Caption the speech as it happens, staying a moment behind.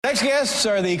next guests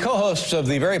are the co-hosts of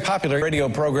the very popular radio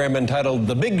program entitled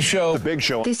The Big Show. The Big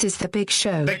Show. This is The Big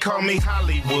Show. They call me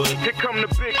Hollywood. Here come the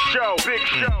Big Show. Big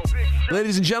Show. Big Show.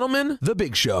 Ladies and gentlemen, The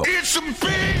Big Show. It's a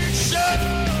big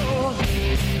show.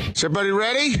 Is everybody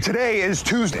ready? Today is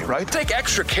Tuesday, right? Take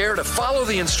extra care to follow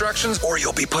the instructions or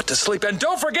you'll be put to sleep. And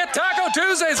don't forget Taco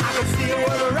Tuesdays.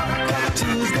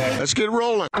 Let's get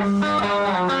rolling.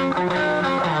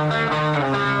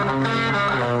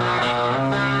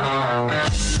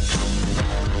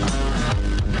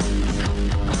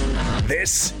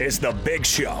 This is The Big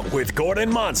Show with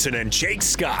Gordon Monson and Jake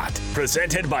Scott,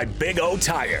 presented by Big O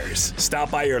Tires. Stop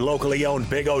by your locally owned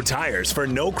Big O Tires for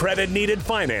no credit needed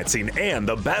financing and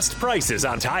the best prices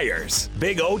on tires.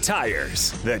 Big O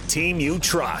Tires, the team you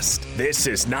trust. This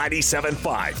is 97.5,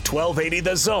 1280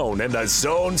 The Zone and The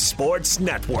Zone Sports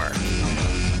Network.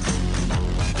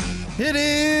 It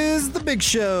is The Big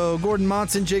Show. Gordon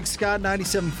Monson, Jake Scott,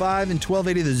 97.5 and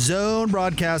 1280 The Zone,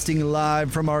 broadcasting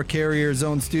live from our Carrier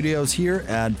Zone studios here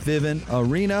at Vivint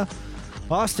Arena.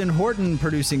 Austin Horton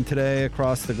producing today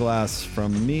across the glass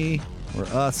from me, or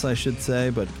us, I should say,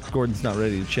 but Gordon's not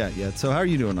ready to chat yet. So how are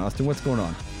you doing, Austin? What's going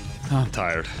on? I'm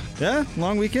tired. Yeah?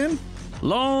 Long weekend?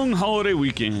 Long holiday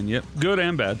weekend. Yep. Good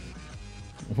and bad.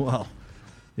 Well,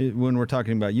 when we're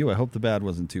talking about you, I hope the bad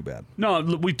wasn't too bad. No,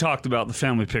 we talked about the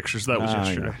family pictures. That was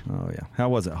yesterday. Yeah. Oh, yeah. How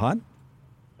was it? Hot?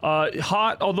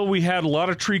 Hot, although we had a lot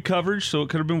of tree coverage, so it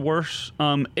could have been worse.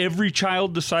 Every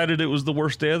child decided it was the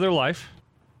worst day of their life.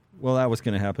 Well, that was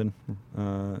going to happen.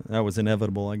 That was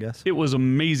inevitable, I guess. It was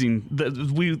amazing.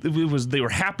 They were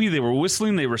happy. They were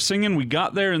whistling. They were singing. We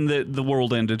got there, and the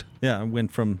world ended. Yeah, it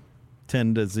went from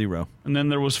 10 to 0. And then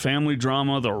there was family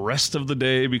drama the rest of the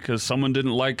day because someone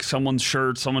didn't like someone's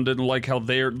shirt, someone didn't like how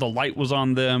the light was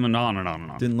on them, and on and on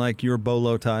and on. Didn't like your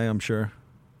bolo tie, I'm sure.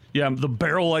 Yeah, the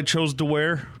barrel I chose to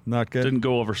wear not good. Didn't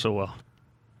go over so well.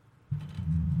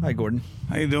 Hi, Gordon.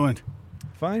 How you doing?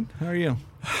 Fine. How are you?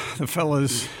 The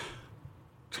fellas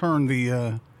turned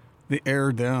the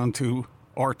air down to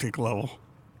Arctic level.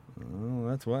 Oh,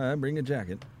 that's why I bring a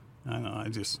jacket. I know. I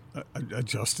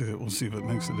adjusted it. We'll see if it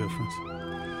makes a difference.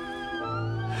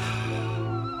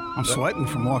 I'm sweating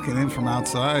from walking in from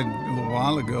outside a little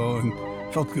while ago and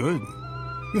felt good.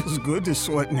 It was good to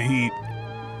sweat in the heat.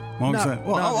 I'm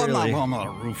not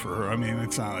a roofer. I mean,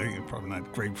 it's probably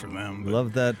not great for them. But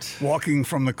love that. Walking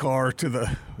from the car to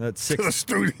the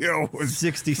studio was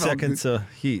 60 seconds of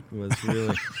heat was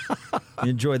really. You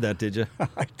enjoyed that, did you?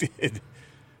 I did.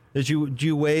 Did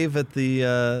you wave at the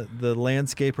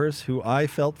landscapers who I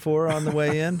felt for on the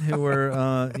way in, who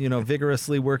were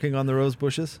vigorously working on the rose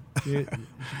bushes? You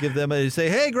give them say,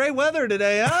 "Hey, great weather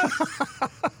today,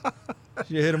 huh?" Did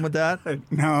you hit them with that?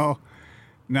 No,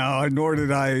 nor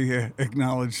did I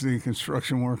acknowledge the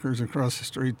construction workers across the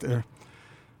street there.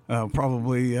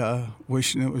 Probably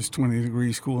wishing it was 20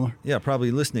 degrees cooler. Yeah,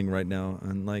 probably listening right now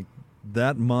and like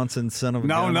that Monson son of a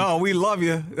gun. No, we love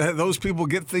you. Those people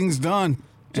get things done.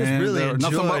 Just really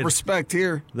nothing but respect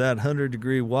here. That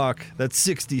 100-degree walk, that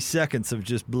 60 seconds of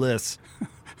just bliss.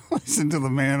 Listen to the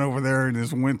man over there in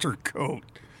his winter coat.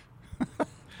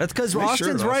 That's because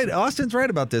Austin's right. Austin's right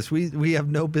about this. We have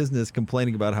no business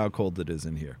complaining about how cold it is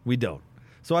in here. We don't.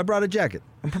 So I brought a jacket.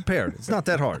 I'm prepared. It's not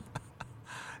that hard.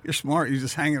 You're smart. You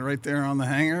just hang it right there on the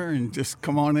hanger and just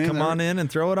come on in. Come on in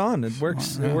and throw it on. It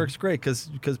works. It works great because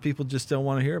people just don't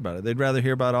want to hear about it. They'd rather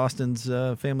hear about Austin's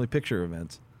family picture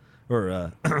events.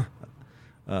 Or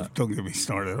don't get me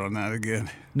started on that again.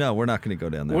 No, we're not going to go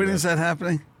down there. When is that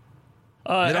happening?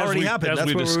 It already happened.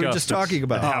 That's what we were just talking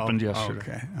about. It happened yesterday.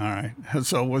 Okay, all right.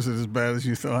 So was it as bad as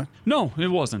you thought? No, it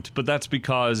wasn't. But that's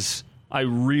because I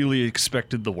really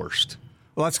expected the worst.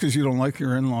 Well, that's because you don't like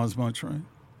your in-laws much, right?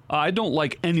 I don't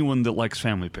like anyone that likes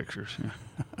family pictures. Yeah.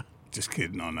 Just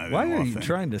kidding on that. Why are you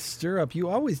trying to stir up? You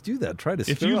always do that. Try to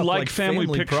stir up. If you like family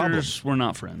pictures, problems. we're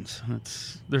not friends.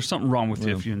 There's something wrong with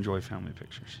you if you enjoy family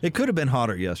pictures. It could have been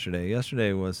hotter yesterday.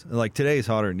 Yesterday was like today's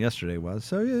hotter than yesterday was,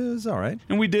 so it was all right.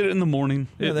 And we did it in the morning.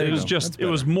 Yeah, it was just it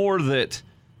was more that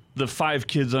the 5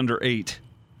 kids under 8.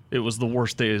 It was the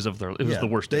worst days of their. It was the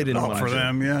worst. They didn't want for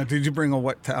them. Yeah. Did you bring a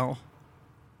wet towel?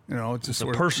 It's just a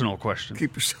personal question.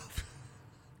 Keep yourself.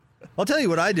 I'll tell you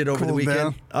what I did over the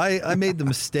weekend. Down. I made the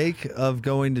mistake of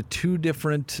going to 2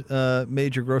 different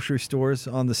major grocery stores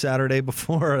on the Saturday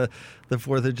before the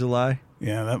 4th of July.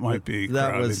 Yeah, that might be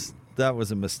crowded. That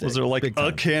was a mistake. Was there like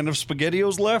a can of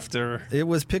SpaghettiOs left? Or it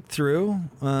was picked through.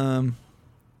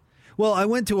 Well, I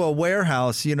went to a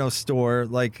warehouse, store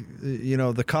like,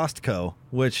 the Costco,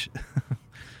 which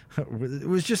it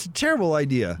was just a terrible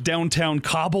idea. Downtown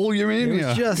Kabul, you mean?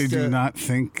 Did you not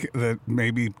think that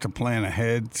maybe to plan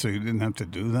ahead so you didn't have to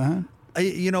do that?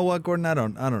 You know what, Gordon? I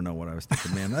don't know what I was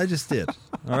thinking, man. I just did.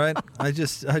 All right, I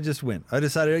just went. I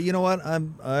decided, you know what?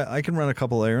 I can run a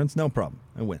couple errands, no problem.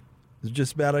 I went. It was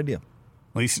just a bad idea.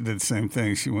 Lisa did the same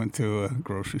thing. She went to a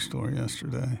grocery store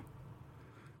yesterday,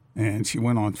 and she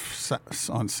went on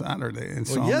Saturday. And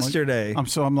so yesterday.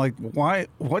 I'm like, why?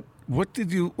 What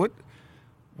did you? What?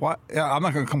 Why? Yeah, I'm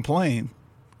not going to complain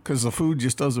because the food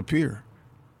just does appear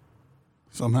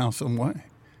somehow, some way.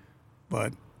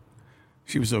 But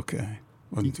she was okay.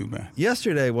 Wasn't too bad.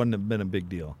 Yesterday wouldn't have been a big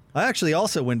deal. I actually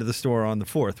also went to the store on the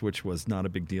 4th, which was not a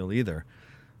big deal either.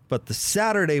 But the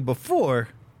Saturday before,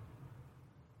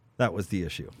 that was the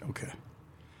issue. Okay.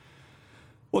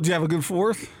 Well, did you have a good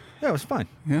 4th? Yeah, it was fine.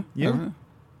 Yeah? You?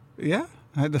 Yeah.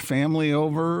 I had the family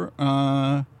over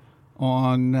on,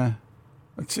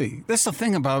 let's see. That's the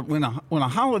thing about when a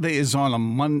holiday is on a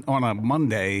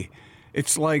Monday,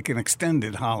 it's like an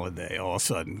extended holiday all of a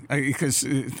sudden because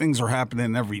things are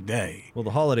happening every day. Well,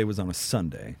 the holiday was on a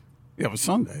Sunday. Yeah, it was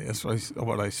Sunday. That's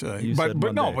what I say. You but said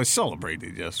no, Monday. it was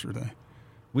celebrated yesterday.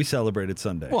 We celebrated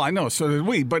Sunday. Well, I know, so did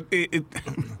we. But in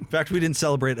fact, we didn't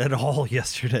celebrate at all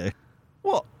yesterday.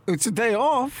 Well, it's a day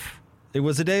off. It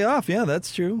was a day off. Yeah,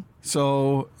 that's true.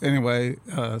 So anyway,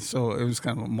 so it was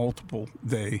kind of a multiple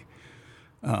day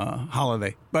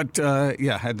holiday. But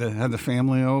yeah, had the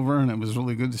family over, and it was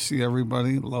really good to see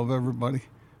everybody. Love everybody.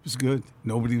 It was good.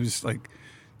 Nobody was like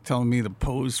telling me to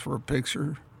pose for a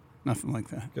picture. Nothing like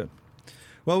that. Good.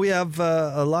 Well, we have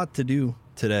a lot to do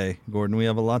today, Gordon. We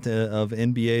have a lot of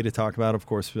NBA to talk about. Of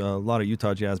course, a lot of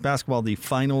Utah Jazz basketball. The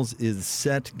finals is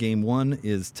set. Game 1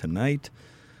 is tonight.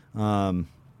 I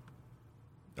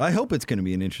hope it's going to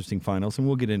be an interesting finals, and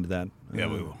we'll get into that we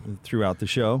will. Throughout the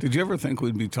show. Did you ever think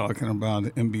we'd be talking about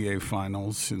NBA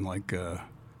finals in like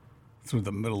through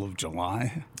the middle of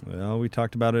July? Well, we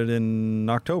talked about it in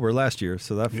October last year,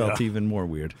 so that felt even more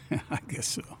weird. I guess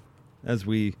so. As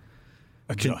we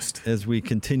adjust, as we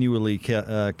continually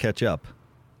catch up.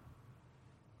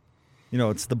 You know,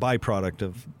 it's the byproduct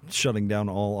of shutting down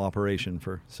all operation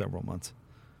for several months.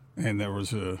 And there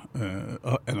was an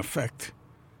effect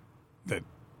that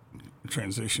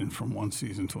transitioned from one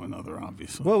season to another,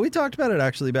 obviously. Well, we talked about it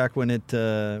actually back when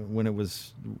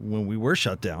we were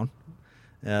shut down.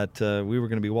 We were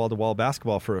going to be wall-to-wall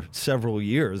basketball for several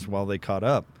years while they caught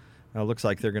up. Now it looks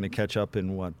like they're going to catch up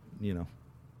in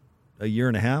a year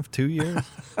and a half, 2 years.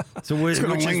 So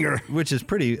which is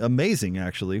pretty amazing,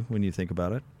 actually, when you think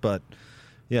about it. But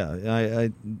yeah,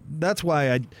 that's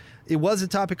why it was a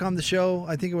topic on the show.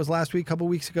 I think it was last week, a couple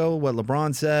weeks ago, what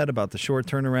LeBron said about the short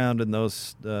turnaround and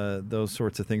those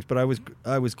sorts of things. But I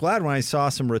was glad when I saw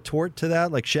some retort to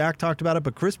that, like Shaq talked about it,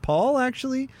 but Chris Paul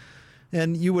actually,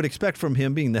 and you would expect from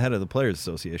him being the head of the Players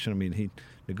Association. I mean, he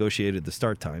negotiated the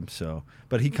start time,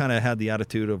 but he kind of had the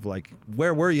attitude of like,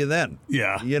 where were you then?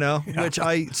 Yeah. Which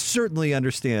I certainly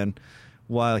understand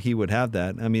why he would have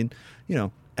that. I mean,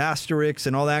 asterisks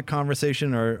and all that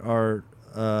conversation are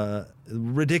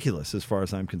ridiculous as far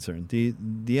as I'm concerned. The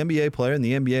NBA player and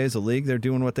the NBA as a league, they're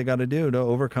doing what they got to do to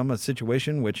overcome a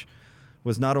situation which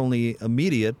was not only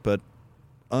immediate but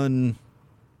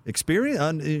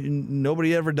unexperienced.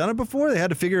 Nobody ever done it before. They had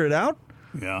to figure it out.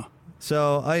 Yeah.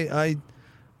 So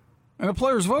and the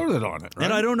players voted on it, right?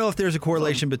 And I don't know if there's a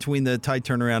correlation between the tight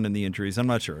turnaround and the injuries. I'm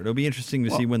not sure. It'll be interesting to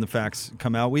see when the facts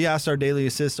come out. We asked our Daily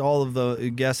Assist, all of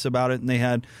the guests about it, and they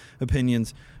had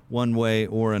opinions one way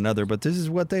or another. But this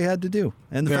is what they had to do.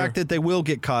 And the fact that they will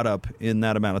get caught up in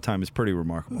that amount of time is pretty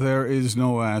remarkable. There is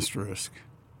no asterisk.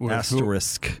 Whoever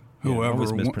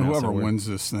wins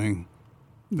this thing,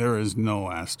 there is no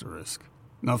asterisk.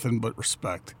 Nothing but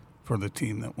respect for the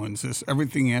team that wins this.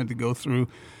 Everything you had to go through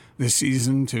this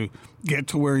season to get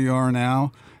to where you are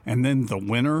now, and then the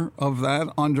winner of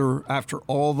that after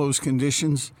all those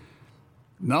conditions,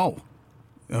 no.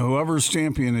 Whoever's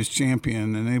champion is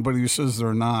champion, and anybody who says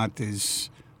they're not is,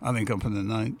 I think, up in the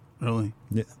night, really.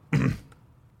 Yeah.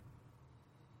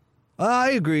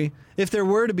 I agree. If there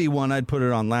were to be one, I'd put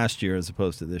it on last year as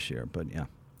opposed to this year, but yeah,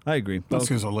 I agree. That's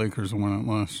because the Lakers won it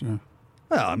last year.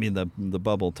 Well, I mean, the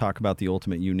bubble, talk about the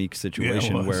ultimate unique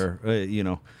situation where,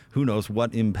 who knows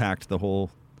what impact who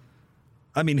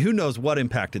knows what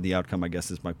impacted the outcome, I guess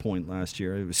is my point last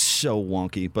year. It was so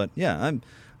wonky. But, yeah, I'm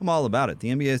all about it. The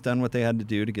NBA's done what they had to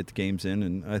do to get the games in,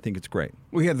 and I think it's great.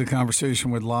 We had the conversation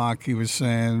with Locke. He was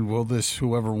saying,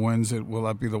 whoever wins it, will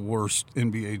that be the worst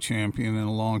NBA champion in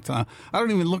a long time? I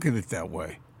don't even look at it that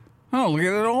way. I don't look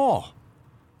at it at all.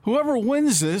 Whoever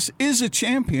wins this is a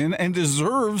champion and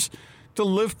deserves to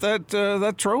lift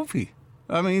that trophy.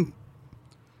 I mean,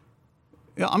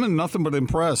 yeah, I'm nothing but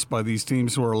impressed by these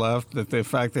teams who are left, that the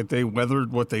fact that they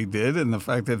weathered what they did and the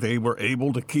fact that they were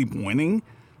able to keep winning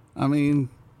I mean,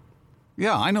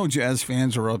 yeah, I know Jazz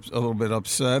fans are a little bit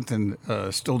upset and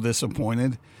still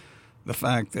disappointed. The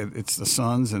fact that it's the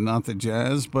Suns and not the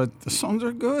Jazz, but the Suns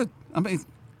are good. I mean,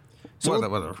 so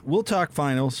whatever. We'll talk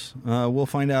finals. We'll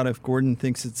find out if Gordon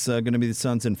thinks it's going to be the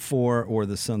Suns in 4 or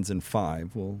the Suns in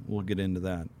 5. We'll get into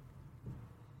that.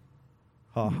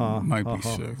 Might be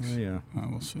 6. Yeah,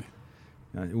 we'll see.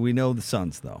 We know the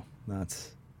Suns, though.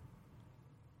 It's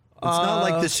not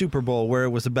like the Super Bowl where it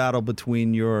was a battle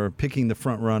between your picking the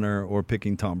front runner or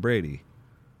picking Tom Brady,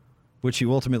 which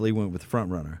you ultimately went with the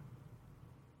front runner.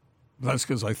 That's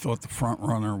because I thought the front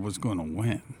runner was going to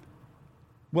win.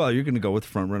 Well, you're going to go with the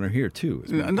front runner here, too.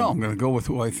 No, I'm going to go with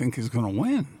who I think is going to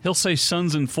win. He'll say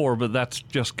Suns in 4, but that's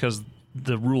just because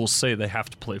the rules say they have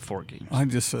to play 4 games. I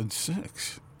just said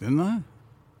 6, didn't I?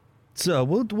 So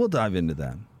we'll dive into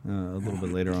that a little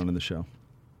bit later on in the show.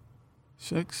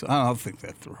 6? I'll think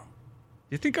that through.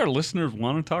 You think our listeners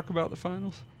want to talk about the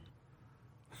finals?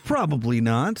 Probably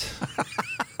not.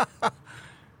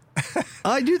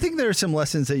 I do think there are some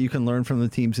lessons that you can learn from the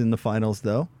teams in the finals,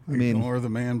 though. Ignore the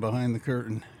man behind the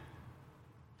curtain.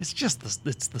 It's just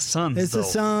it's the Suns. It's the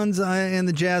Suns, and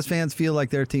the Jazz fans feel like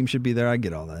their team should be there. I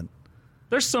get all that.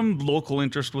 There's some local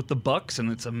interest with the Bucks,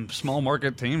 and it's a small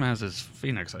market team, as is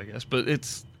Phoenix, I guess. But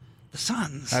it's the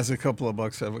Suns. Has a couple of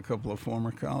Bucks have a couple of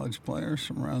former college players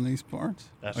from around these parts?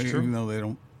 That's true. Even though they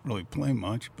don't really play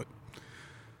much, but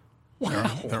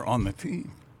they're on the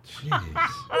team. Jeez.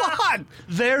 What?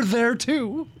 They're there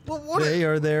too. They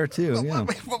are there too. Yeah.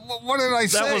 What did I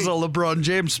say? That was a LeBron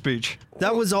James speech.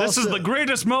 That was also. This is the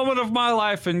greatest moment of my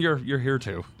life, and you're here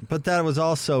too. But that was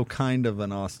also kind of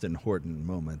an Austin Horton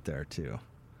moment there too.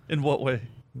 In what way?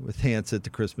 With Hans at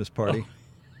the Christmas party.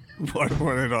 What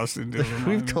did Austin do?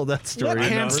 We've told that story.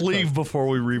 Let Hans leave before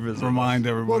we revisit. Remind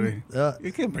everybody.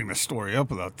 You can't bring the story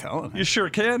up without telling it. You sure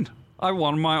can. I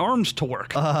want my arms to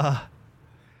work.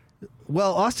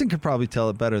 Well, Austin could probably tell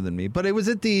it better than me, but it was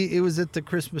at the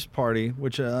Christmas party,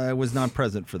 which I was not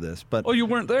present for this. But you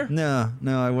weren't there? No,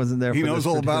 I wasn't there. He knows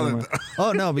all about it.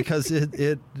 Oh no, because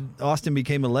Austin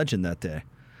became a legend that day.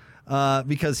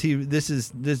 Because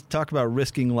this talk about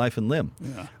risking life and limb.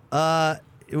 Yeah.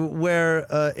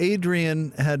 Where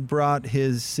Adrian had brought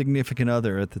his significant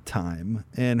other at the time,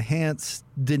 and Hans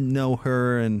didn't know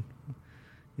her, and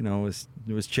was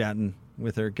chatting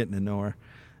with her, getting to know her.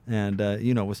 And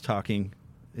was talking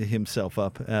himself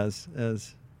up as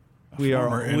we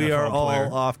are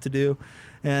all off to do.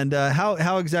 And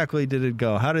how exactly did it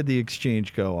go? How did the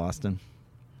exchange go, Austin?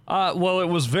 Well, it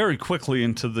was very quickly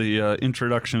into the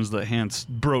introductions that Hans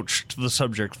broached the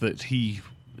subject that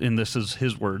and this is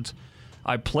his words,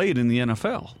 I played in the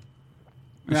NFL.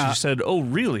 And she said, "Oh,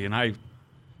 really?" And I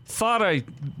thought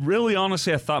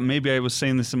honestly, I thought maybe I was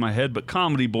saying this in my head, but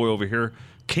comedy boy over here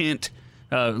can't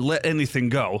let anything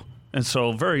go. And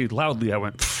so very loudly I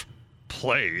went,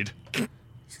 played.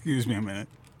 Excuse me a minute.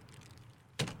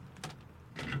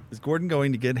 Is Gordon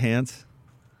going to get Hans?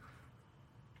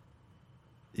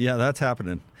 Yeah, that's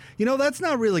happening. That's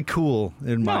not really cool,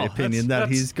 in my opinion, that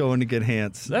he's going to get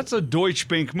Hans. That's a Deutsche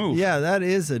Bank move. Yeah, that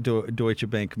is a Deutsche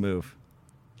Bank move.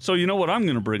 So you know what I'm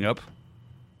going to bring up?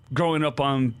 Growing up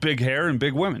on big hair and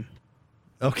big women.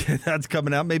 Okay, that's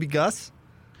coming out. Maybe Gus?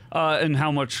 And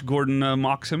how much Gordon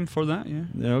mocks him for that, yeah.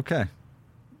 Okay.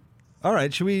 All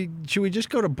right, should we just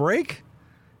go to break?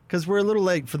 Because we're a little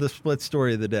late for the split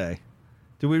story of the day.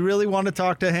 Do we really want to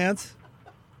talk to Hans?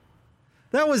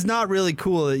 That was not really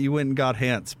cool that you went and got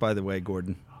Hans, by the way,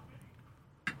 Gordon.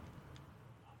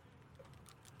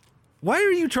 Why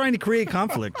are you trying to create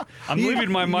conflict? I'm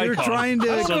leaving my mic on. You're trying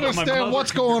to... I don't understand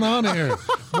what's going on here.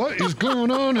 What is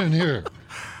going on in here?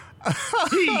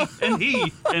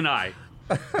 He and I.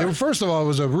 First of all, it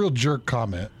was a real jerk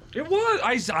comment. It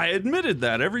was. I admitted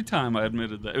that every time I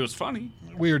admitted that. It was funny.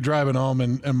 We were driving home,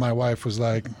 and my wife was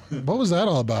like, what was that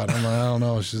all about? I'm like, I don't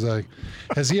know. She's like,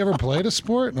 has he ever played a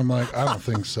sport? And I'm like, I don't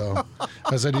think so.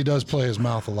 I said, he does play his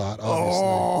mouth a lot,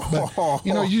 obviously.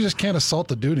 But, you just can't assault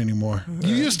the dude anymore.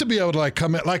 You used to be able to,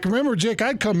 come in. Remember, Jake,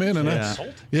 I'd come in and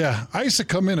I used to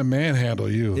come in and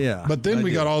manhandle you. Yeah. But then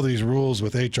we got all these rules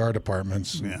with HR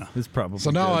departments. Yeah. It's probably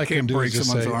So now I can do is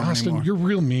just say, Austin, anymore. You're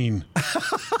real mean.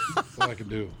 That's all I can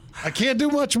do. I can't do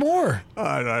much more.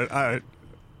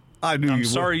 I knew I'm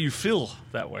sorry you feel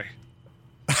that way.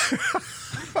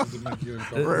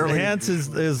 Hans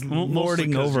is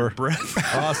lording over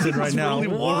Austin right now.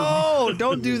 Really Whoa,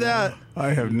 don't do that.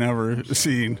 I have never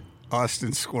seen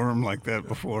Austin squirm like that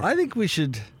before. I think we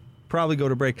should probably go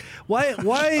to break. Why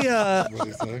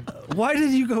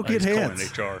did you go get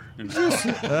Hans? HR. I'm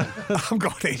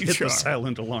going to Hit HR. the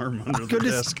silent alarm under the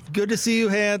desk. Good to see you,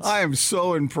 Hans. I am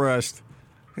so impressed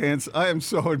Hans, I am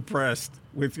so impressed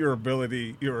with your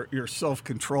ability, your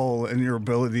self-control, and your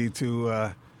ability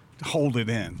to hold it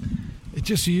in. It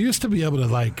just, you used to be able to,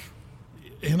 like,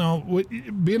 you know,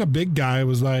 being a big guy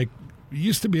was like, you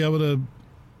used to be able to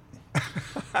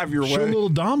have your show way. a little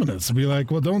dominance and be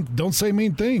like, well, don't say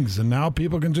mean things. And now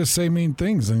people can just say mean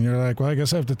things, and you're like, well, I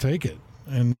guess I have to take it.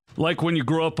 And like when you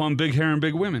grow up on big hair and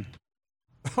big women.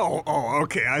 Oh,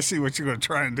 okay. I see what you're going to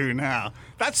try and do now.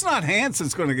 That's not Hans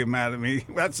that's going to get mad at me.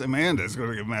 That's Amanda that's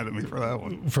going to get mad at me for that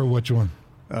one. For which one?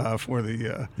 For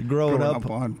the growing up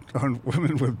on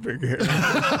women with big hair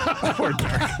or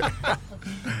dark hair.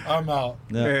 I'm out.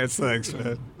 No. Hans, thanks,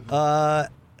 man.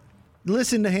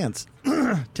 Listen to Hans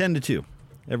 10 to 2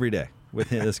 every day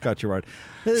with Scott Gerard.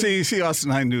 See, Austin,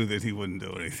 I knew that he wouldn't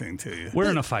do anything to you. We're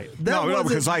in a fight. No,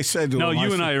 because I said to him. No,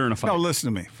 you and I are in a fight. No,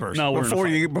 listen to me first. No, we're in a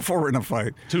fight. Before we're in a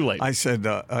fight. Too late. I said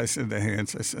to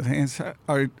Hans,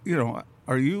 are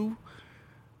you?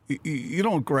 You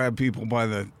don't grab people by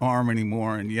the arm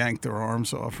anymore and yank their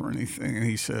arms off or anything. And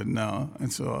he said no.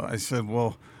 And so I said,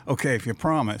 well, okay, if you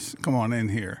promise, come on in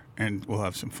here and we'll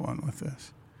have some fun with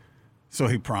this. So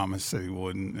he promised that he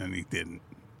wouldn't, and he didn't.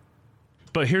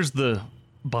 But here's the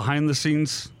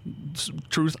behind-the-scenes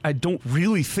truth. I don't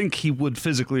really think he would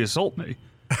physically assault me.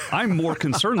 I'm more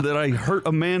concerned that I hurt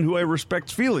a man who I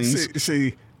respect's feelings.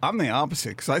 See, I'm the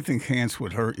opposite, because I think Hans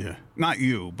would hurt you. Not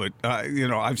you, but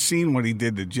I've seen what he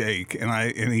did to Jake,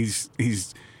 and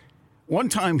he's. One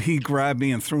time he grabbed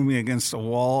me and threw me against a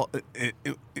wall.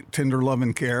 Tender love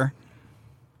and care.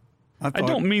 I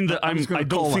don't mean that I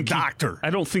don't think doctor.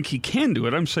 I don't think he can do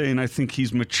it. I'm saying I think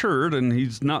he's matured and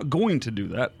he's not going to do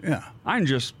that. Yeah. I'm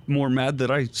just more mad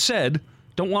that I said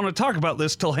don't want to talk about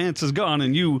this till Hans is gone,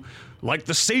 and you, like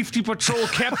the safety patrol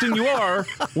captain you are,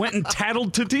 went and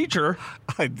tattled to teacher.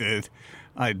 I did.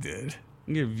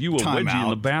 Give you a Time wedgie out. in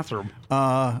the bathroom.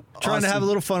 Trying to have a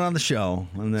little fun on the show.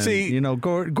 And then,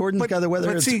 Gordon's got the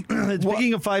weather. It's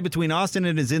picking a fight between Austin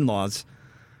and his in-laws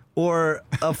or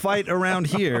a fight around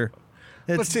here.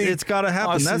 It's got to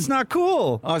happen. Austin, that's not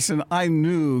cool. Austin, I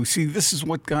knew. See, this is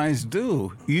what guys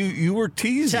do. You were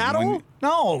teasing. Tattle?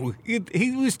 No,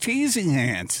 he was teasing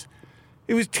Hans.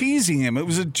 He was teasing him. It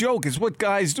was a joke. It's what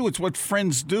guys do. It's what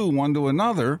friends do one to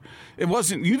another. It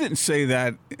wasn't. You didn't say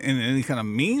that in any kind of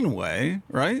mean way,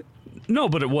 right? No,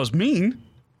 but it was mean.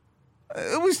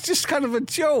 It was just kind of a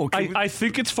joke. I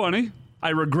think it's funny. I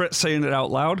regret saying it out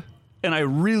loud, and I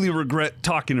really regret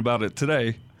talking about it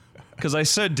today. Because I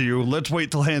said to you, let's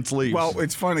wait till Hans leaves. Well,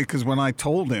 it's funny because when I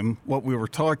told him what we were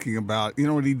talking about, you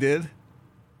know what he did?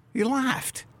 He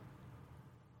laughed.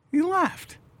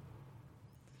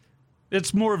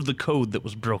 It's more of the code that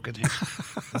was broken here.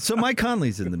 So Mike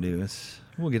Conley's in the news.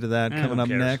 We'll get to that coming up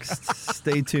next.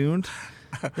 Stay tuned.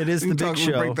 It is the big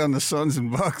show. We'll break down the Suns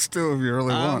and Bucks, too, if you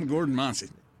really want. I'm Gordon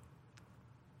Monson.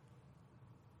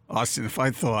 Austin, if I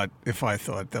thought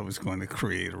that was going to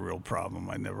create a real problem,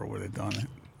 I never would have done it.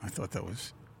 I thought that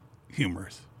was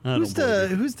humorous. Who's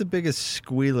the biggest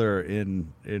squealer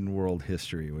in world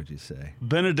history, would you say?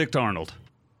 Benedict Arnold.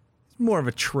 He's more of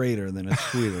a traitor than a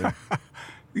squealer.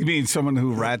 You mean someone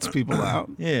who rats people out?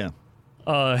 Yeah.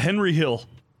 Henry Hill.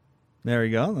 There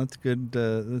you go. That's good.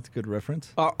 That's a good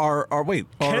reference. Ken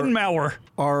Mauer.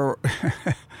 Are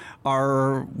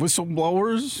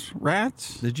whistleblowers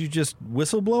rats? Did you just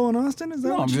whistleblow on Austin? Is that?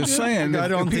 No, what I'm you just did? saying. I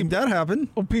don't think that happened.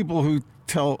 Well, people who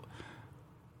tell.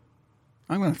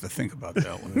 I'm going to have to think about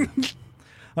that one.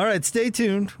 All right, stay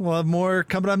tuned. We'll have more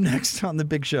coming up next on The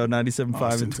Big Show,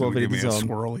 97.5 and 1280 The Zone.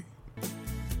 Swirly.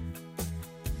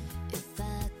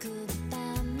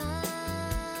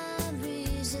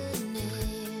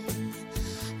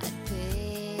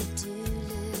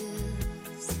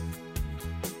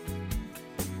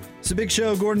 It's The Big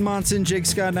Show, Gordon Monson, Jake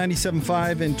Scott,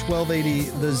 97.5 and 1280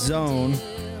 The Zone.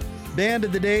 Band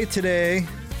of the day today,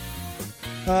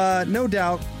 no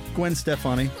doubt, Gwen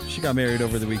Stefani. She got married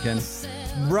over the weekend.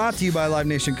 Brought to you by Live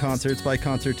Nation Concerts. Buy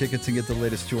concert tickets and get the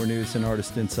latest tour news and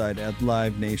artist insight at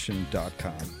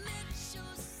livenation.com.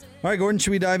 All right, Gordon,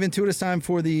 should we dive into it? It's time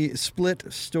for the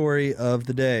split story of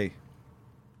the day.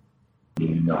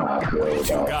 Two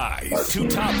guys, two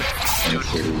topics,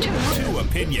 two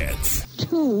opinions.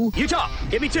 You talk.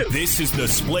 Give me two. This is the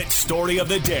split story of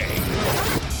the day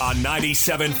on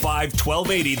 97.5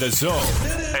 1280 The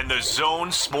Zone and The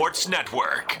Zone Sports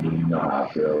Network. You know how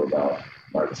I feel about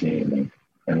our team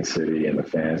and the city and the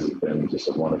fans. It's been just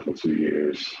a wonderful 2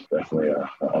 years. Definitely a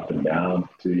up and down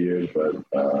 2 years, but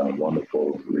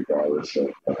wonderful regardless of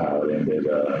how it ended,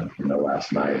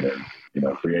 last night. And,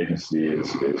 free agency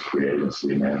is free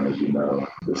agency, man. As you know,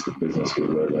 it's the business we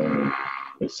live in.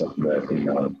 it's something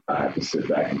that, I have to sit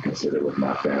back and consider with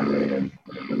my family. And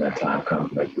when that time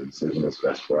comes, make the decision that's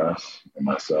best for us and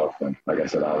myself. And like I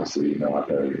said, obviously, I've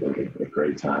had a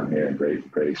great time here and great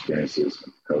experiences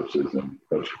with coaches and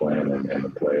Coach Quinn and the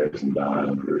players and Don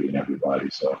and Rudy and everybody.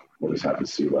 So we'll just have to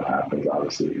see what happens.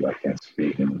 Obviously, I can't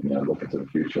speak and, look into the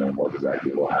future and what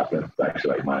exactly will happen. It's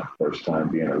actually like my first time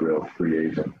being a real free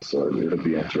agent. So it'll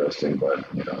be interesting, but,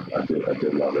 I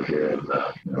did love it here, and,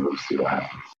 we'll see what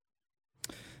happens.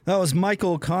 That was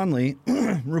Michael Conley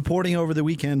reporting over the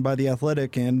weekend by The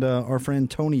Athletic, and our friend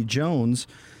Tony Jones.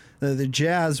 The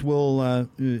Jazz will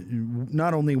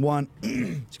not only want,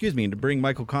 to bring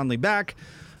Michael Conley back,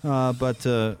 but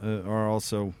are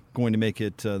also going to make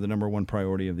it the number one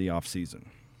priority of the offseason.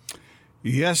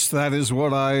 Yes, that is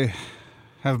what I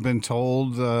have been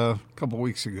told a couple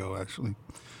weeks ago, actually.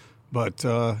 But,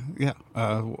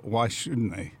 why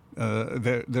shouldn't they?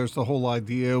 There's the whole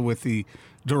idea with the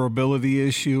durability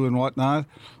issue and whatnot.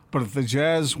 But if the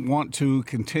Jazz want to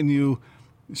continue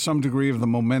some degree of the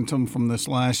momentum from this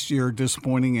last year,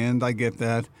 disappointing end, I get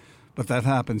that. But that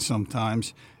happens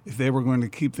sometimes. If they were going to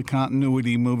keep the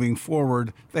continuity moving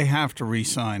forward, they have to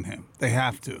re-sign him. They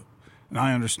have to. And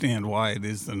I understand why it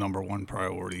is the number one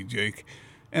priority, Jake.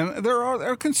 And there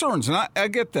are concerns, and I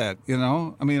get that,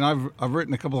 I mean, I've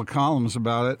written a couple of columns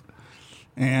about it.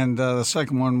 And the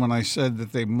second one, when I said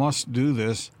that they must do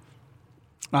this,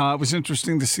 it was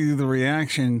interesting to see the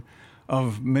reaction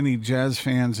of many Jazz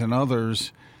fans and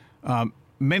others.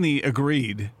 Many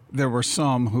agreed. There were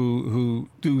some who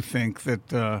do think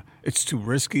that it's too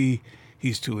risky,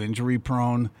 he's too injury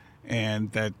prone,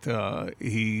 and that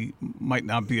he might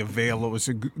not be available. It was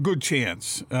a good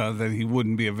chance that he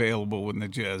wouldn't be available when the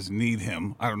Jazz need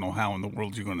him. I don't know how in the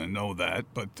world you're going to know that,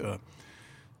 but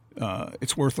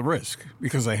it's worth the risk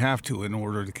because they have to in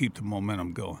order to keep the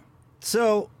momentum going.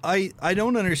 So I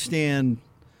don't understand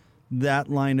that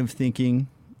line of thinking.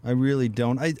 I really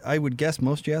don't. I would guess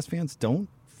most Jazz fans don't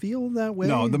feel that way.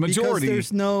 No, the majority. Because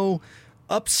there's no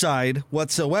upside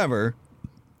whatsoever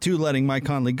to letting Mike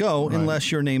Conley go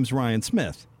unless your name's Ryan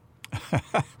Smith.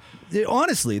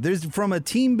 Honestly, there's from a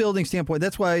team building standpoint.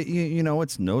 That's why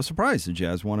it's no surprise the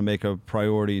Jazz want to make a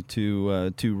priority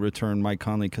to return Mike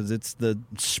Conley because it's the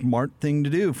smart thing to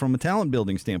do from a talent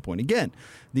building standpoint. Again,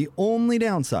 the only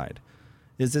downside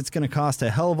is it's going to cost a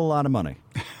hell of a lot of money.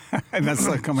 And that's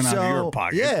not coming out of your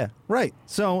pocket. Yeah, right.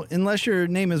 So unless your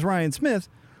name is Ryan Smith,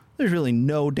 there's really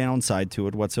no downside to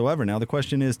it whatsoever. Now, the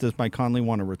question is, does Mike Conley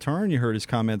want to return? You heard his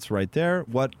comments right there.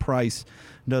 What price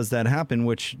does that happen?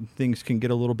 Which things can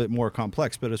get a little bit more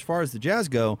complex. But as far as the Jazz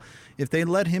go, if they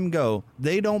let him go,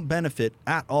 they don't benefit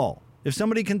at all. If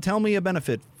somebody can tell me a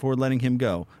benefit for letting him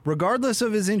go, regardless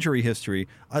of his injury history,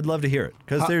 I'd love to hear it.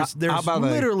 Because there's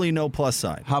literally no plus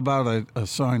side. How about a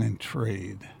sign and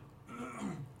trade?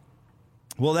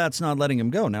 Well, that's not letting him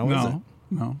go now, is it?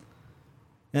 No.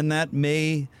 And that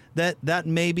may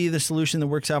be the solution that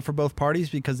works out for both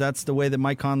parties because that's the way that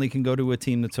Mike Conley can go to a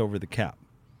team that's over the cap.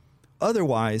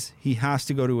 Otherwise, he has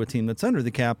to go to a team that's under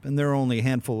the cap, and there are only a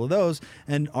handful of those.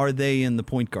 And are they in the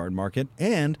point guard market?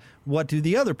 And what do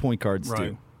the other point guards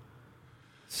do?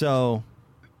 So,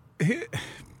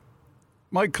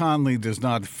 Mike Conley does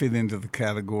not fit into the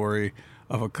category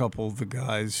of a couple of the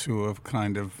guys who have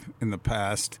kind of, in the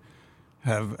past,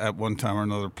 have at one time or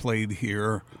another played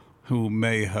here, who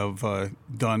may have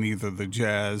done either the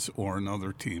Jazz or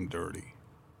another team dirty.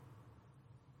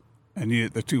 And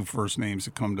the two first names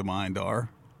that come to mind are?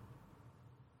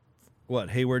 What,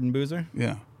 Hayward and Boozer?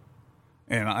 Yeah.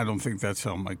 And I don't think that's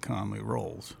how Mike Conley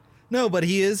rolls. No, but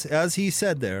he is, as he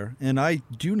said there, and I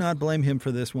do not blame him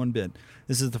for this one bit.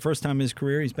 This is the first time in his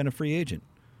career he's been a free agent.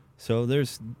 So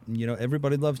there's,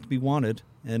 everybody loves to be wanted.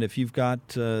 And if you've got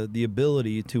the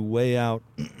ability to weigh out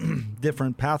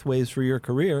different pathways for your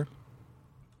career,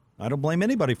 I don't blame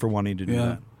anybody for wanting to do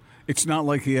that. It's not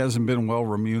like he hasn't been well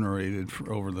remunerated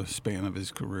over the span of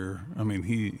his career. I mean,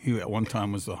 he at one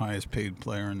time was the highest paid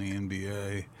player in the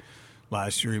NBA.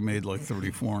 Last year he made like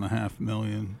 $34.5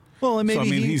 million. Well, and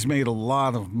maybe he's made a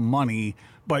lot of money.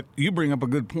 But you bring up a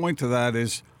good point to that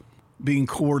is being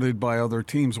courted by other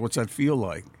teams. What's that feel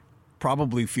like?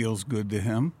 Probably feels good to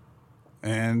him.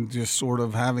 And just sort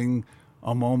of having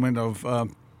a moment of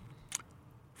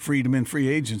freedom in free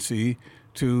agency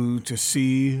to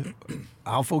see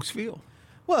how folks feel.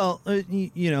 Well,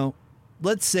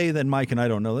 let's say that Mike, and I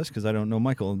don't know this because I don't know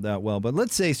Michael that well, but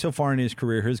let's say so far in his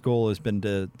career, his goal has been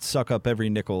to suck up every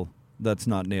nickel that's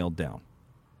not nailed down.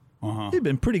 He's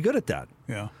been pretty good at that.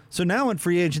 Yeah. So now in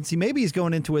free agency, maybe he's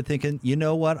going into it thinking, you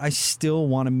know what, I still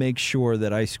want to make sure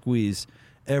that I squeeze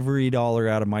every dollar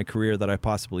out of my career that I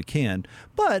possibly can.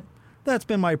 But That's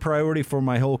been my priority for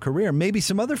my whole career. Maybe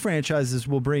some other franchises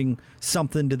will bring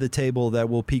something to the table that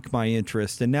will pique my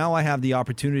interest. And now I have the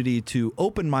opportunity to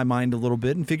open my mind a little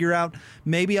bit and figure out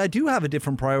maybe I do have a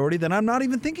different priority that I'm not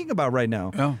even thinking about right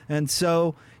now. Oh. And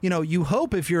so, you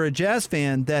hope if you're a Jazz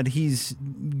fan that he's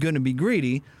going to be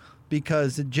greedy,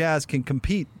 because the Jazz can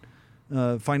compete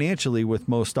financially with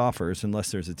most offers,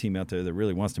 unless there's a team out there that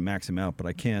really wants to max him out. But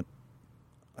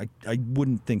I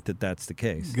wouldn't think that that's the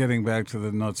case. Getting back to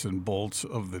the nuts and bolts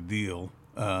of the deal,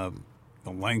 the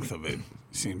length of it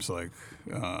seems like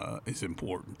is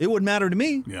important. It would matter to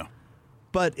me. Yeah.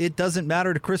 But it doesn't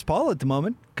matter to Chris Paul at the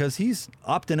moment because he's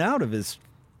opting out of his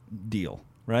deal,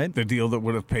 right? The deal that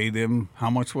would have paid him, how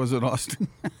much was it, Austin?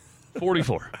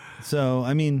 44. So,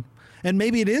 and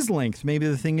maybe it is length. Maybe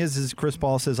the thing is Chris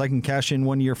Paul says, I can cash in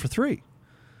 1 year for 3.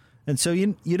 And so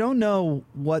you don't know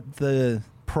what the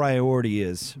priority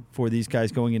is for these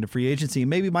guys going into free agency.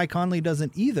 Maybe Mike Conley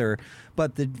doesn't either,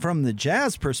 but from the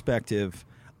Jazz perspective,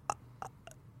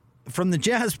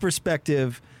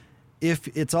 if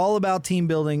it's all about team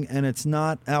building and it's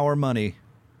not our money,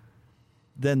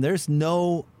 then there's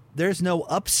no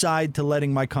upside to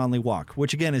letting Mike Conley walk,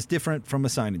 which again is different from a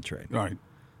sign and trade. Right.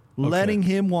 Letting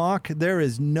him walk, there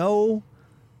is no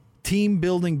team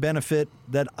building benefit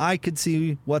that I could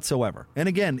see whatsoever. And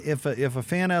again, if a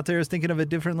fan out there is thinking of it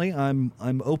differently, I'm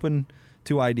open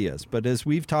to ideas. But as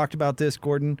we've talked about this,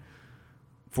 Gordon,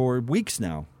 for weeks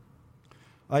now,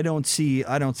 I don't see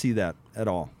that at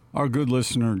all. Our good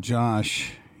listener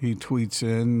Josh, he tweets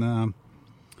in,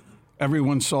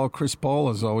 everyone saw Chris Paul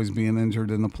as always being injured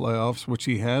in the playoffs, which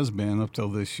he has been up till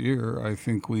this year. I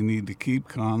think we need to keep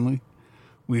Conley.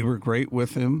 We were great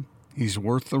with him. He's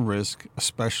worth the risk,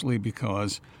 especially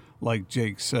because, like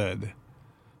Jake said,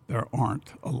 there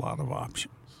aren't a lot of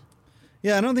options.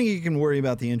 Yeah, I don't think you can worry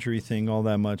about the injury thing all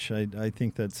that much. I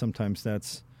think that sometimes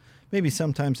that's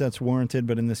warranted,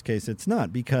 but in this case it's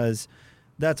not, because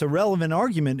that's a relevant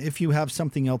argument if you have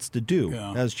something else to do,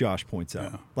 as Josh points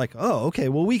out. Yeah. Like, okay,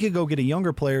 well, we could go get a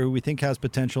younger player who we think has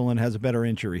potential and has a better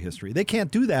injury history. They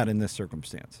can't do that in this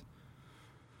circumstance.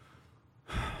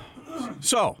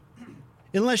 So,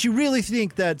 unless you really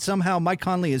think that somehow Mike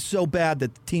Conley is so bad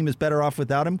that the team is better off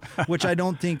without him, which I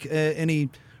don't think any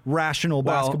rational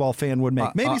basketball fan would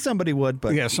make. Maybe somebody would,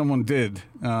 but yeah, someone did.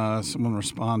 Someone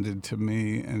responded to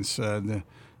me and said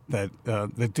that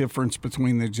the difference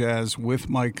between the Jazz with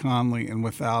Mike Conley and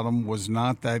without him was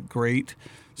not that great.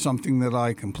 Something that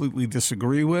I completely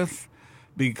disagree with,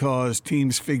 because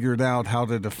teams figured out how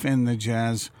to defend the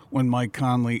Jazz when Mike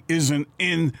Conley isn't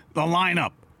in the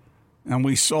lineup, and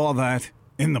we saw that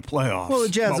in the playoffs. Well, the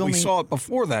Jazz we saw it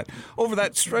before that. Over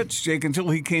that stretch, Jake, until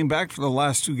he came back for the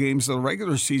last 2 games of the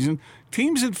regular season,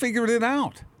 teams had figured it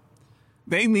out.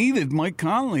 They needed Mike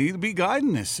Conley to be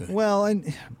guiding this thing. Well,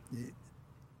 and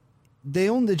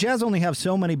the Jazz only have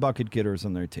so many bucket getters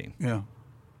on their team. Yeah.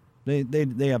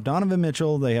 They have Donovan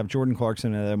Mitchell, they have Jordan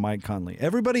Clarkson, and they have Mike Conley.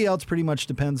 Everybody else pretty much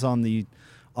depends on the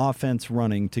offense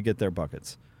running to get their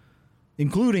buckets,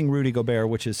 including Rudy Gobert,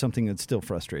 which is something that still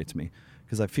frustrates me,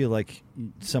 because I feel like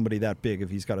somebody that big,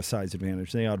 if he's got a size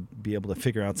advantage, they ought to be able to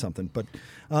figure out something. But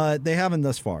they haven't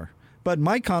thus far. But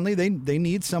Mike Conley, they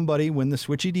need somebody when the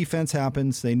switchy defense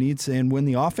happens. And when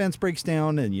the offense breaks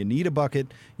down and you need a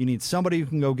bucket, you need somebody who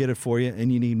can go get it for you,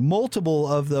 and you need multiple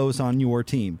of those on your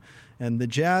team. And the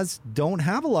Jazz don't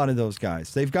have a lot of those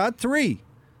guys. They've got 3.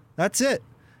 That's it.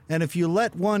 And if you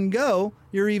let one go,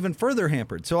 you're even further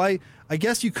hampered. So I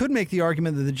guess you could make the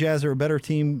argument that the Jazz are a better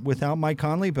team without Mike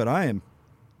Conley, but that's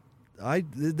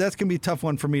going to be a tough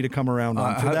one for me to come around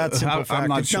on for that simple fact. I'm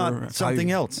not it's sure not something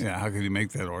else. Yeah, how could you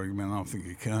make that argument? I don't think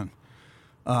you can.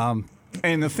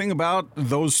 And the thing about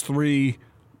those 3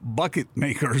 bucket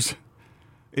makers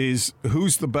is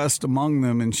who's the best among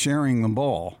them in sharing the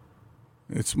ball.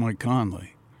 It's Mike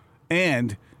Conley.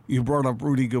 And you brought up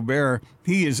Rudy Gobert.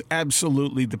 He is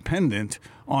absolutely dependent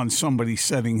on somebody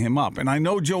setting him up. And I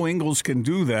know Joe Ingles can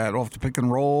do that off the pick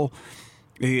and roll.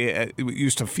 He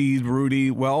used to feed Rudy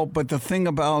well. But the thing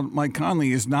about Mike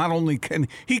Conley is not only can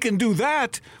he do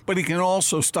that, but he can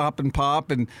also stop and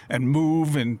pop and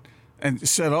move and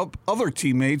set up other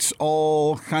teammates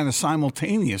all kind of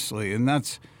simultaneously. And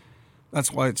that's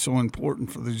why it's so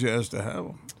important for the Jazz to have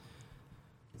him.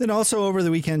 Then also over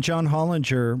the weekend, John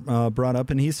Hollinger brought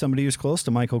up, and he's somebody who's close to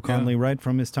Michael Conley, right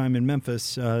from his time in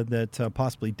Memphis, that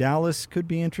possibly Dallas could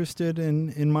be interested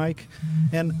in Mike.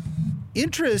 And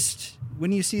interest,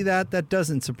 when you see that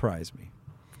doesn't surprise me.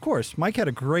 Of course, Mike had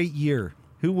a great year.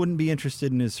 Who wouldn't be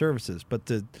interested in his services? But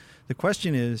the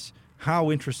question is,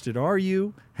 how interested are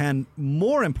you? And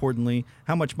more importantly,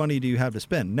 how much money do you have to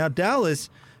spend? Now, Dallas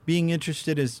being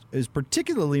interested is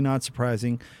particularly not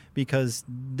surprising because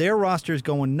their roster is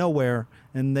going nowhere,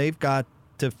 and they've got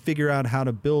to figure out how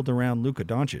to build around Luka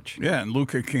Doncic. Yeah, and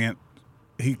Luka can't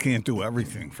do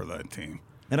everything for that team.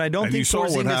 And I don't think you saw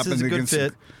what happened is a good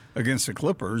fit. Against the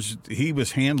Clippers. He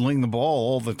was handling the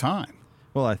ball all the time.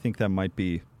 Well, I think that might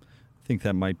be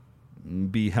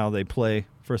how they play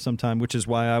for some time, which is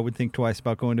why I would think twice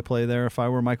about going to play there if I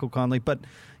were Michael Conley. But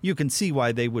you can see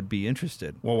why they would be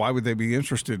interested. Well, why would they be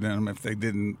interested in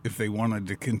him if they wanted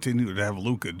to continue to have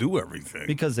Luka do everything?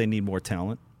 Because they need more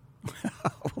talent.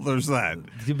 Well, there's that.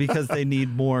 Because they need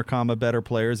more, better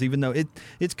players. Even though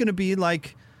it's going to be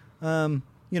like,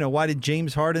 why did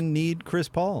James Harden need Chris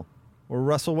Paul or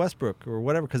Russell Westbrook or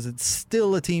whatever? Because it's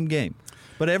still a team game.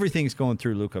 But everything's going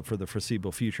through Luka for the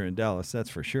foreseeable future in Dallas, that's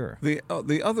for sure. The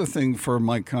other thing for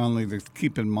Mike Conley to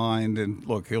keep in mind, and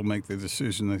look, he'll make the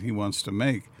decision that he wants to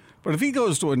make, but if he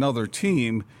goes to another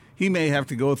team, he may have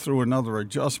to go through another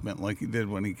adjustment like he did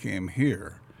when he came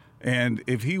here. And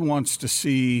if he wants to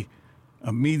see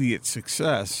immediate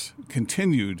success,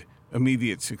 continued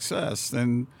immediate success,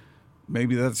 then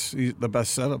maybe that's the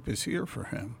best setup is here for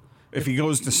him. If he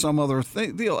goes to some other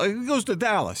deal, if he goes to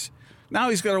Dallas, now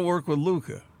he's got to work with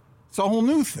Luka. It's a whole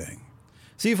new thing.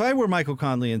 See, if I were Michael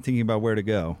Conley and thinking about where to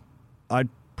go, I'd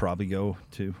probably go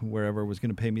to wherever was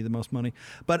going to pay me the most money.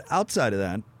 But outside of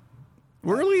that,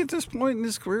 really at this point in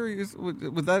his career,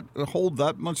 would that hold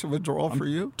that much of a draw for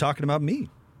you? Talking about me.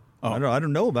 Oh. I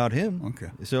don't know about him.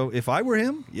 Okay. So if I were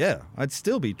him, yeah, I'd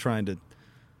still be trying to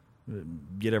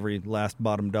get every last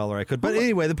bottom dollar I could. But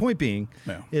anyway, the point being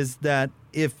is that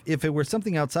if it were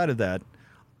something outside of that,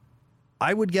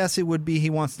 I would guess it would be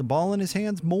he wants the ball in his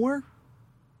hands more.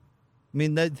 I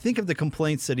mean, think of the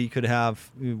complaints that he could have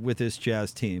with this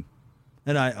Jazz team.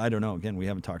 And I don't know. Again, we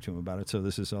haven't talked to him about it, so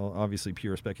this is all obviously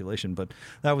pure speculation. But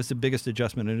that was the biggest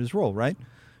adjustment in his role, right?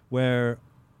 Where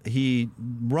he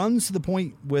runs to the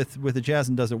point with the Jazz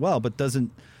and does it well, but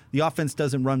the offense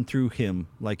doesn't run through him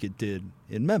like it did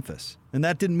in Memphis. And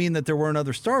that didn't mean that there weren't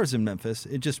other stars in Memphis.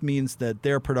 It just means that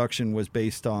their production was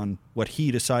based on what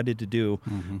he decided to do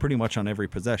pretty much on every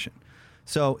possession.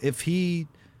 So if he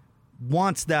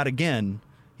wants that again,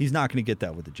 he's not going to get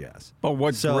that with the Jazz. But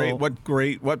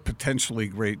what potentially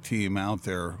great team out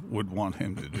there would want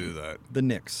him to do that? The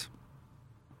Knicks.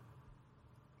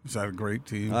 Is that a great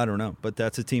team? I don't know, but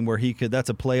that's a team where that's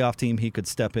a playoff team he could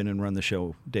step in and run the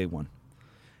show day one.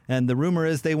 And the rumor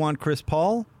is they want Chris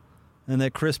Paul, and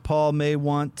that Chris Paul may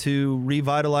want to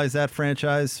revitalize that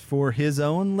franchise for his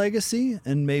own legacy,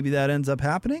 and maybe that ends up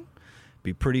happening.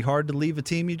 Be pretty hard to leave a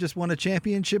team you just won a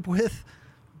championship with.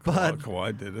 But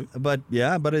Kawhi did it. But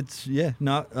it's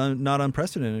not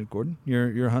unprecedented, Gordon.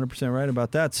 You're 100% right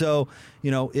about that. So,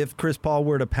 if Chris Paul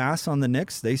were to pass on the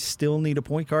Knicks, they still need a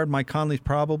point guard. Mike Conley's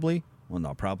probably,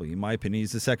 in my opinion,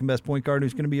 he's the second best point guard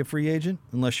who's going to be a free agent,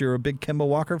 unless you're a big Kemba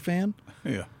Walker fan.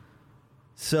 Yeah.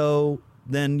 So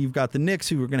then you've got the Knicks,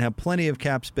 who are going to have plenty of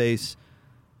cap space,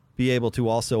 be able to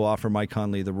also offer Mike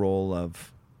Conley the role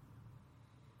of,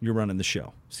 you're running the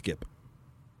show, Skip.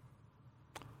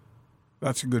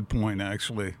 That's a good point,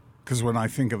 actually, because when I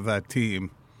think of that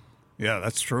team, yeah,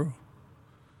 that's true.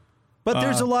 But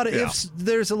there's a lot of ifs.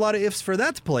 There's a lot of ifs for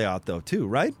that to play out, though, too,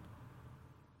 right?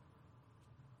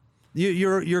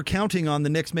 You're counting on the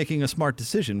Knicks making a smart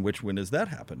decision. When has that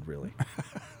happened, really?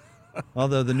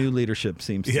 Although the new leadership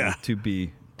seems to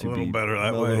be a little better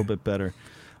that way. A little bit better.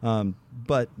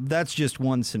 But that's just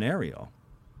one scenario.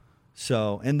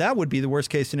 So, and that would be the worst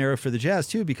case scenario for the Jazz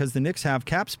too, because the Knicks have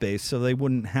cap space, so they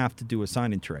wouldn't have to do a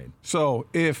sign and trade. So,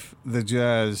 if the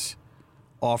Jazz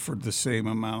offered the same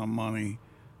amount of money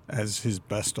as his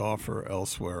best offer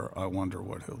elsewhere, I wonder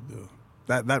what he'll do.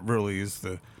 That really is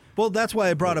the. Well, that's why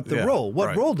I brought up the role.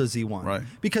 What role does he want? Right.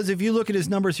 Because if you look at his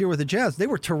numbers here with the Jazz, they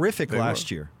were terrific last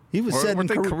year. He was setting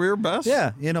career best.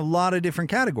 Yeah, in a lot of different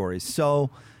categories. So.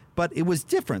 But it was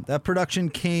different. That production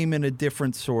came in a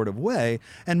different sort of way.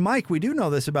 And Mike, we do know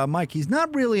this about Mike. He's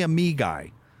not really a me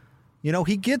guy.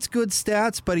 He gets good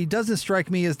stats, but he doesn't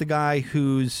strike me as the guy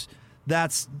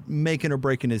that's making or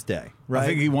breaking his day. Right? I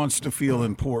think he wants to feel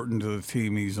important to the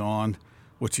team he's on,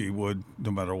 which he would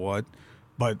no matter what.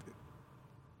 But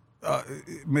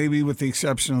maybe with the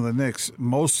exception of the Knicks,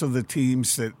 most of the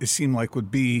teams that it seemed like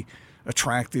would be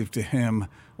attractive to him,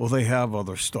 well, they have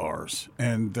other stars,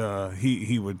 and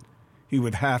he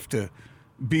would have to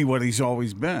be what he's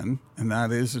always been, and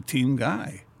that is a team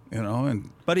guy,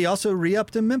 But he also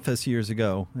re-upped in Memphis years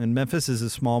ago, and Memphis is a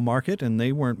small market, and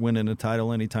they weren't winning a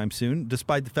title anytime soon,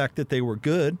 despite the fact that they were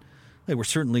good. They were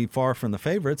certainly far from the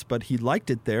favorites, but he liked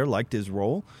it there, liked his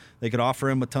role. They could offer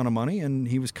him a ton of money, and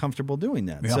he was comfortable doing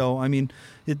that. Yeah. So, I mean,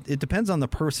 it depends on the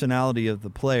personality of the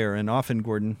player. And often,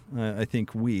 Gordon, I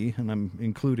think we, and I'm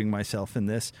including myself in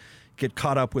this, get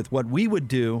caught up with what we would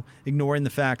do, ignoring the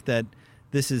fact that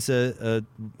this is a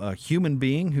human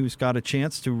being who's got a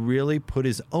chance to really put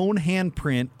his own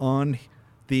handprint on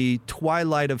the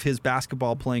twilight of his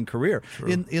basketball playing career.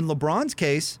 In LeBron's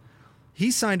case, he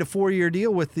signed a 4-year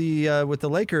deal with the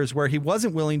Lakers, where he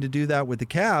wasn't willing to do that with the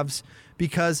Cavs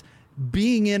because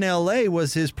being in LA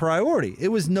was his priority. It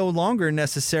was no longer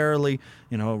necessarily,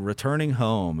 returning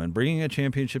home and bringing a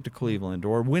championship to Cleveland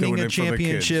or winning a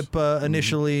championship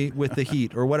initially with the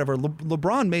Heat or whatever.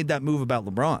 LeBron made that move about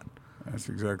LeBron. That's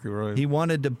exactly right. He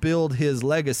wanted to build his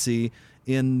legacy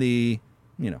in the,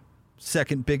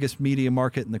 second biggest media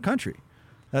market in the country.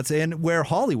 And where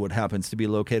Hollywood happens to be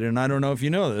located. And I don't know if you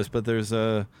know this, but there's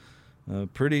a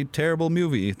pretty terrible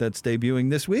movie that's debuting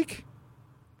this week.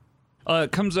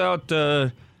 It comes out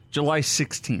July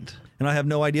 16th. And I have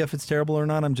no idea if it's terrible or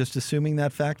not. I'm just assuming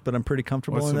that fact, but I'm pretty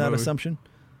comfortable in that assumption.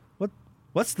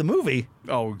 What's the movie?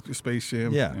 Oh, Space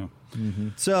Jam. Yeah. Mm-hmm.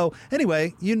 So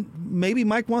anyway, maybe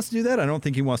Mike wants to do that. I don't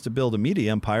think he wants to build a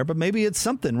media empire, but maybe it's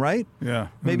something, right? Yeah.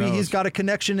 Maybe he's got a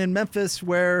connection in Memphis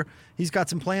where he's got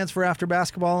some plans for after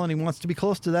basketball, and he wants to be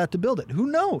close to that to build it. Who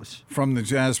knows? From the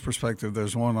Jazz perspective,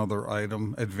 there's one other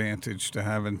advantage to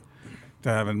having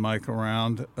Mike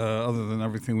around, other than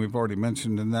everything we've already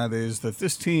mentioned, and that is that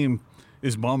this team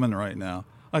is bumming right now.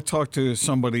 I talked to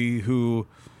somebody who.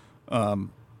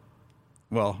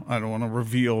 Well, I don't want to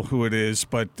reveal who it is,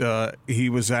 but he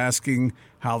was asking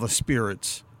how the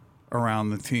spirits around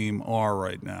the team are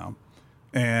right now.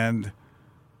 And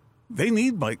they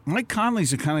need Mike. Mike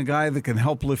Conley's the kind of guy that can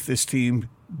help lift this team,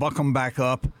 buck them back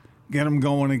up, get them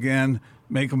going again,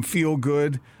 make them feel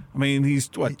good. I mean, he's,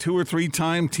 2 or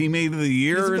 3-time teammate of the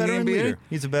year in the NBA? Leader.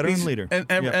 He's a veteran leader.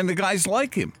 And the guys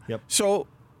like him. Yep. So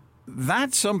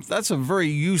that's a very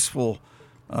useful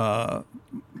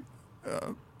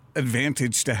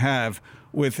advantage to have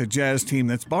with a Jazz team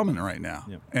that's bumming right now,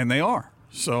 and they are.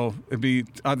 So I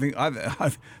think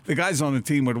the guys on the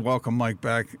team would welcome Mike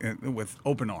back with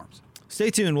open arms. Stay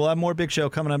tuned. We'll have more Big Show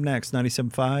coming up next.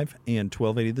 97.5 and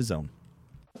 1280 The Zone.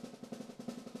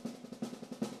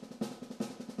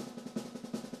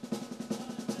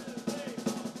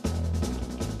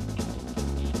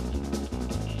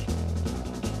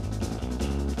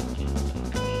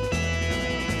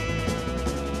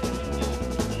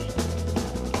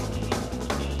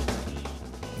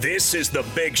 This is The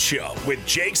Big Show with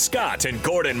Jake Scott and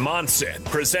Gordon Monson,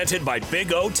 presented by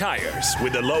Big O Tires,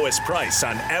 with the lowest price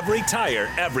on every tire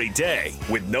every day,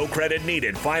 with no credit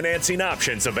needed financing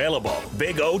options available.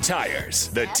 Big O Tires,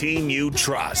 the team you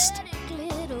trust.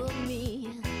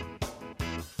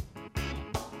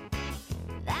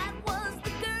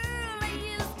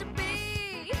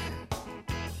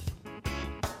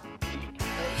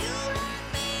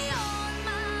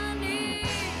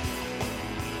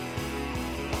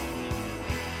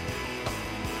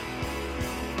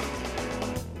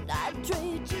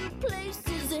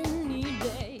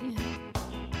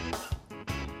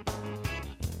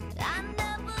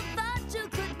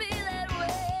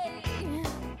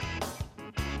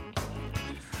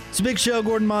 Big Show,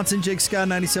 Gordon Monson, Jake Scott,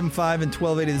 97.5 and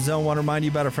 1280 The Zone. Want to remind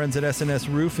you about our friends at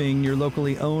SNS Roofing, your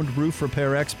locally owned roof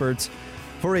repair experts.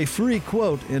 For a free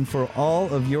quote and for all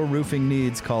of your roofing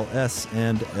needs, call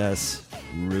S&S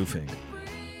Roofing.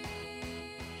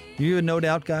 You a No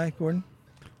Doubt guy, Gordon?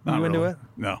 Not you into really. it?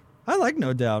 No. I like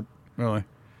No Doubt. Really?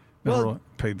 Never really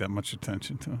paid that much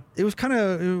attention to it. It was kind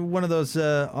of one of those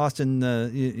Austin,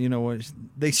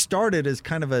 they started as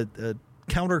kind of a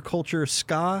counterculture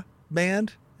ska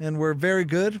band. And were very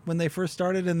good when they first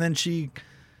started, and then she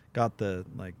got the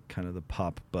kind of the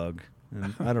pop bug.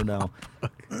 And I don't know,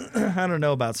 I don't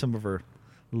know about some of her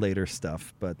later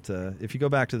stuff, but if you go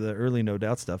back to the early No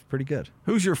Doubt stuff, pretty good.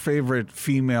 Who's your favorite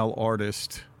female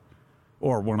artist,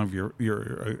 or one of your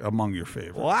among your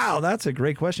favorites? Wow, that's a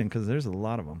great question because there's a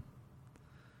lot of them.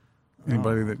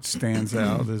 Anybody that stands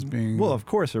out as being of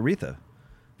course, Aretha.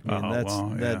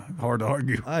 Hard to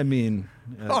argue. I mean,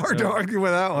 hard to argue with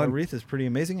that one. Aretha's pretty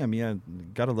amazing. I mean, I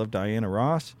gotta love Diana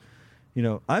Ross.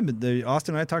 Austin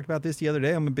and I talked about this the other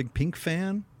day. I'm a big Pink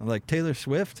fan. I like Taylor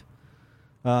Swift.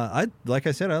 Like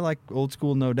I said, I like old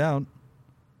school, No Doubt.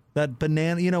 That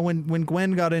banana, when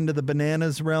Gwen got into the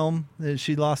bananas realm,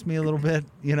 she lost me a little bit.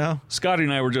 Scotty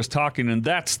and I were just talking, and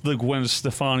that's the Gwen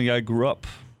Stefani I grew up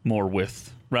more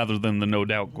with, rather than the No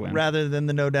Doubt Gwen. Rather than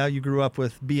the No Doubt, you grew up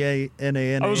with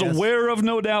B-A-N-A-N-A-S. I was aware of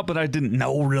No Doubt, but I didn't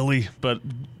know really. But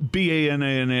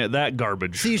B-A-N-A-N-A, that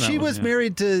garbage. See, she was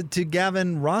married to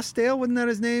Gavin Rossdale, wasn't that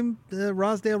his name?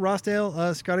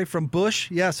 Rossdale, Scotty, from Bush.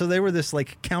 Yeah, so they were this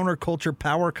like counterculture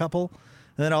power couple.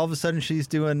 And then all of a sudden she's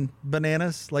doing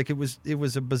Bananas. Like it was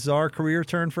a bizarre career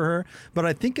turn for her. But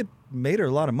I think it made her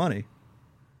a lot of money.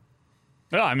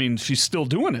 Yeah, I mean, she's still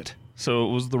doing it. So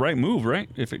it was the right move, right?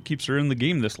 If it keeps her in the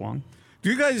game this long. Do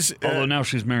you guys? Although now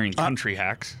she's marrying country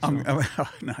hacks. So.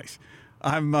 Nice.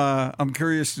 I'm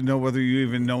curious to know whether you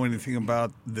even know anything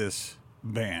about this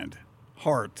band,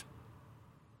 Heart.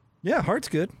 Yeah, Heart's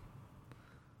good.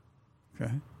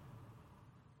 Okay.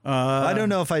 I don't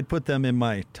know if I'd put them in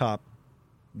my top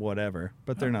whatever,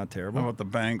 but they're not terrible. How about the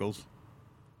Bangles?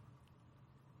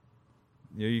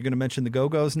 Are you going to mention the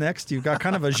Go-Go's next? You've got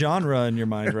kind of a genre in your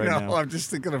mind right now. No, I'm just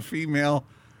thinking of female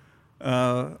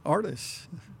artists.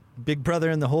 Big Brother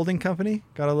and the Holding Company.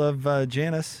 Gotta love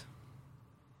Janice.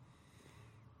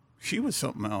 She was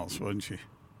something else, wasn't she?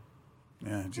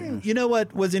 Yeah, Janice. You know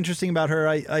what was interesting about her?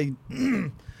 I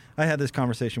I had this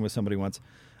conversation with somebody once.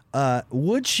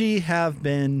 Would she have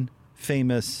been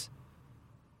famous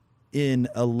in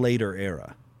a later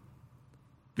era?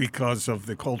 Because of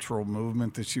the cultural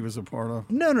movement that she was a part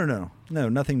of? No,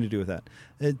 nothing to do with that.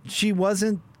 She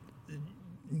wasn't,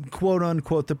 quote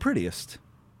unquote, the prettiest.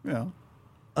 Yeah.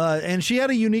 And she had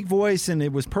a unique voice, and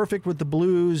it was perfect with the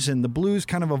blues, and the blues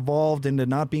kind of evolved into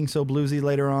not being so bluesy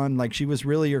later on. Like she was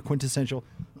really your quintessential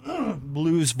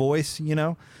blues voice, you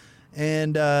know?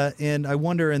 And I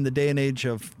wonder in the day and age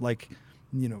of like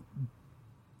the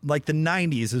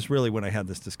 90s is really when I had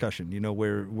this discussion,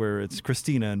 where it's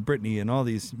Christina and Britney and all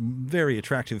these very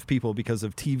attractive people because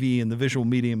of TV and the visual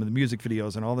medium and the music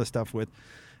videos and all this stuff with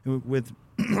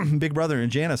Big Brother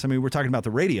and Janice. I mean, we're talking about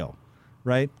the radio,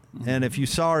 right? Mm-hmm. And if you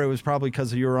saw her, it was probably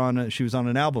because she was on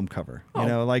an album cover.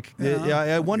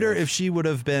 I wonder if she would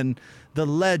have been the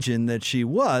legend that she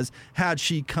was had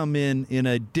she come in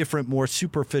a different, more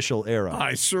superficial era.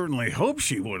 I certainly hope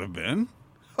she would have been.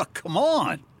 Oh, come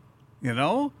on. I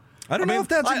know if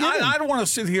that's a given. I don't want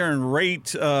to sit here and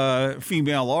rate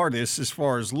female artists as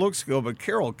far as looks go, but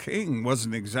Carole King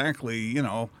wasn't exactly,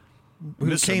 who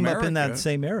Miss came America. up in that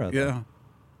same era. Yeah.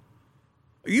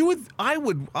 I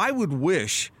would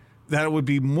wish that it would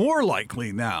be more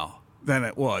likely now than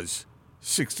it was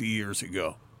 60 years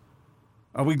ago.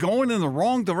 Are we going in the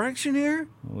wrong direction here?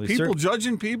 Well, people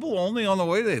judging people only on the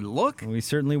way they look? We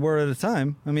certainly were at a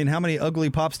time. I mean, how many ugly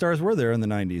pop stars were there in the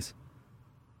 90s?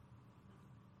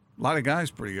 A lot of guys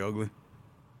pretty ugly.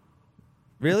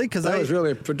 Really? Because that was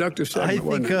really a productive segment. I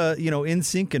think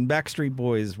NSYNC and Backstreet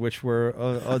Boys, which were,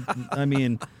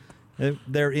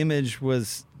 their image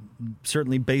was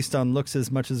certainly based on looks as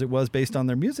much as it was based on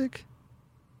their music.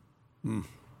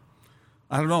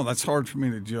 I don't know. That's hard for me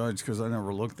to judge because I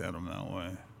never looked at them that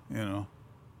way.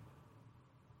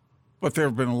 But there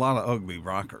have been a lot of ugly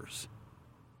rockers.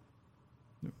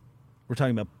 We're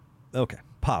talking about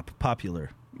popular.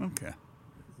 Okay.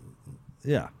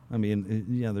 Yeah, I mean,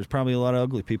 there's probably a lot of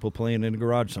ugly people playing in a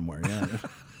garage somewhere. Yeah.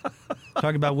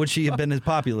 Talking about would she have been as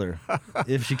popular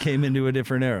if she came into a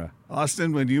different era?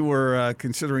 Austin, when you were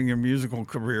considering your musical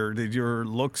career, did your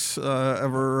looks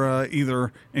ever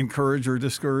either encourage or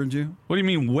discourage you? What do you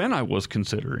mean when I was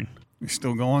considering? You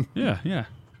still going? Yeah.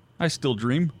 I still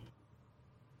dream.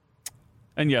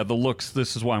 And yeah, the looks,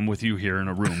 this is why I'm with you here in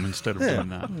a room instead of doing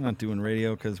that. I'm not doing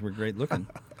radio because we're great looking.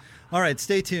 All right,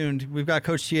 stay tuned. We've got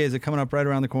Coach Chiesa coming up right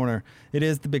around the corner. It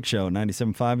is The Big Show, 97.5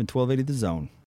 and 1280 The Zone.